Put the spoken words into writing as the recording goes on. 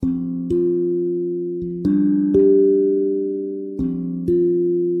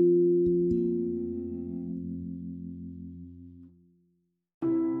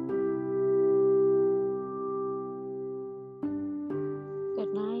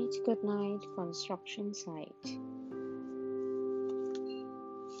good night construction site.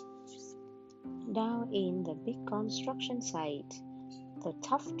 Down in the big construction site, the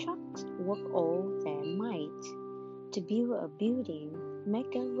tough trucks work all their might to build a building,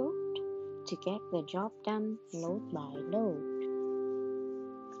 make a road, to get the job done load by load.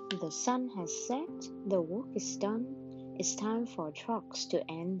 The sun has set, the work is done, it's time for trucks to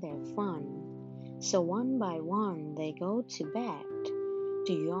end their fun. So one by one they go to bed,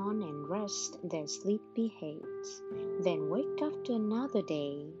 to yawn and rest their sleepy heads, then wake up to another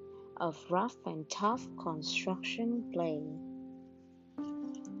day of rough and tough construction play.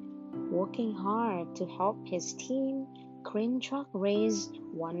 Working hard to help his team, crane truck raised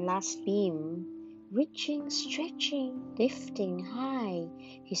one last beam. Reaching, stretching, lifting high,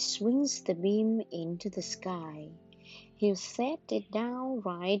 he swings the beam into the sky. He'll set it down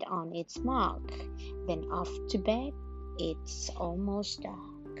right on its mark, then off to bed, it's almost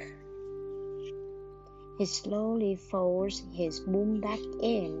dark. He slowly folds his boom back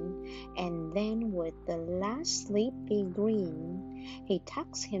in, and then with the last sleepy grin, he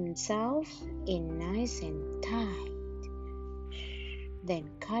tucks himself in nice and tight, then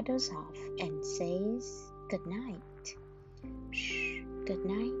cuddles off and says good night. Good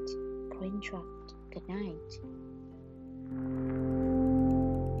night, crane truck, good night.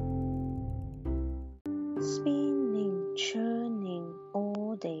 Spinning, churning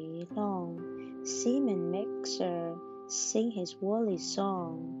all day long, Seaman Mixer sing his woolly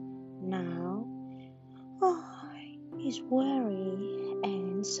song. Now, he's weary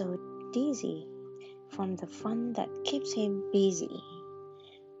and so dizzy from the fun that keeps him busy.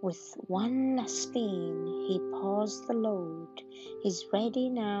 With one last spin, he paused the load. He's ready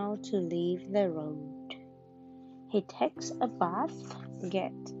now to leave the road. He takes a bath,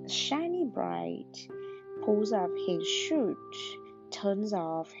 gets shiny bright, pulls up his chute, turns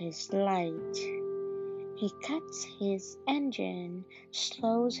off his light. He cuts his engine,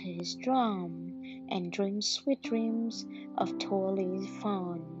 slows his drum, and dreams sweet dreams of toiling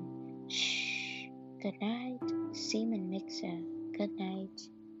fun. Shh, good night, Seaman Mixer, good night.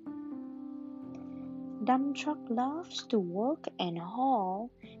 Dump truck loves to work and haul.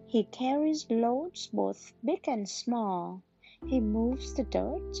 He carries loads both big and small. He moves the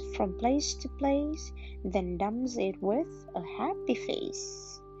dirt from place to place, then dumps it with a happy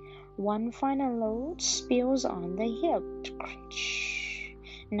face. One final load spills on the hip. Crunch.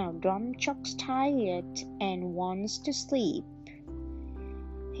 Now dump truck's tired and wants to sleep.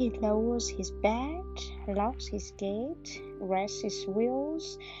 He lowers his bed, locks his gate, rests his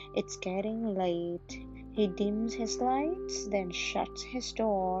wheels. It's getting late. He dims his lights, then shuts his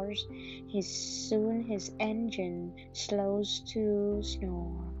doors. Soon his engine slows to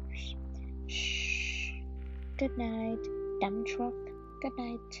snores. Shh. Good night, dump truck. Good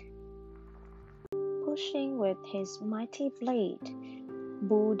night. Pushing with his mighty blade,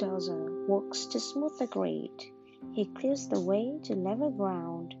 bulldozer works to smooth the grade. He clears the way to level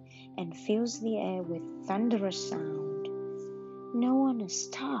ground and fills the air with thunderous sound. No one as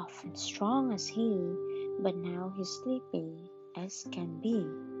tough and strong as he, but now he's sleepy as can be.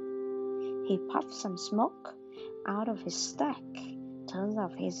 He puffs some smoke out of his stack, turns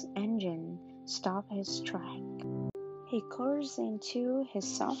off his engine, stops his track. He curls into his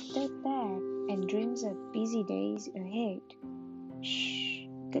soft dirt bed and dreams of busy days ahead. Shh,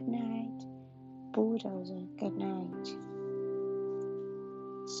 good night, bulldozer, good night.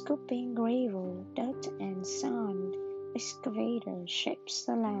 Scooping gravel, dirt and sand, excavator shapes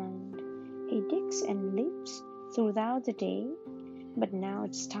the land. He digs and leaps throughout the day, but now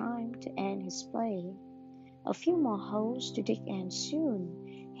it's time to end his play. A few more holes to dig and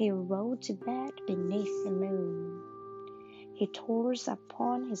soon he'll roll to bed beneath the moon. He tours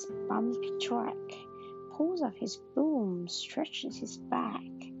upon his bumpy track, pulls off his boom, stretches his back.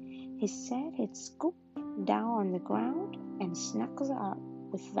 He set his scoop down on the ground and snuggles up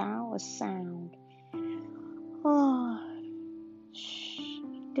without a sound. Shh,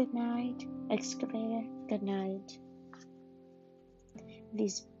 good night, excavator, good night.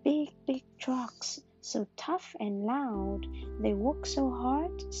 These big trucks, so tough and loud, they work so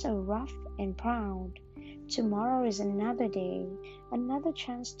hard, so rough and proud. Tomorrow is another day, another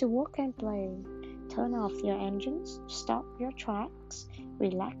chance to work and play. Turn off your engines, stop your tracks,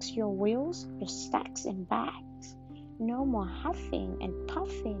 relax your wheels, your stacks and backs. No more huffing and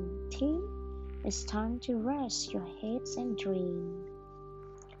puffing, team. It's time to rest your heads and dream.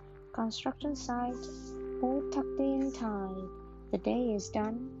 Construction site, all tucked in tight. The day is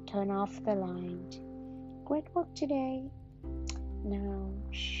done, turn off the light. Great work today.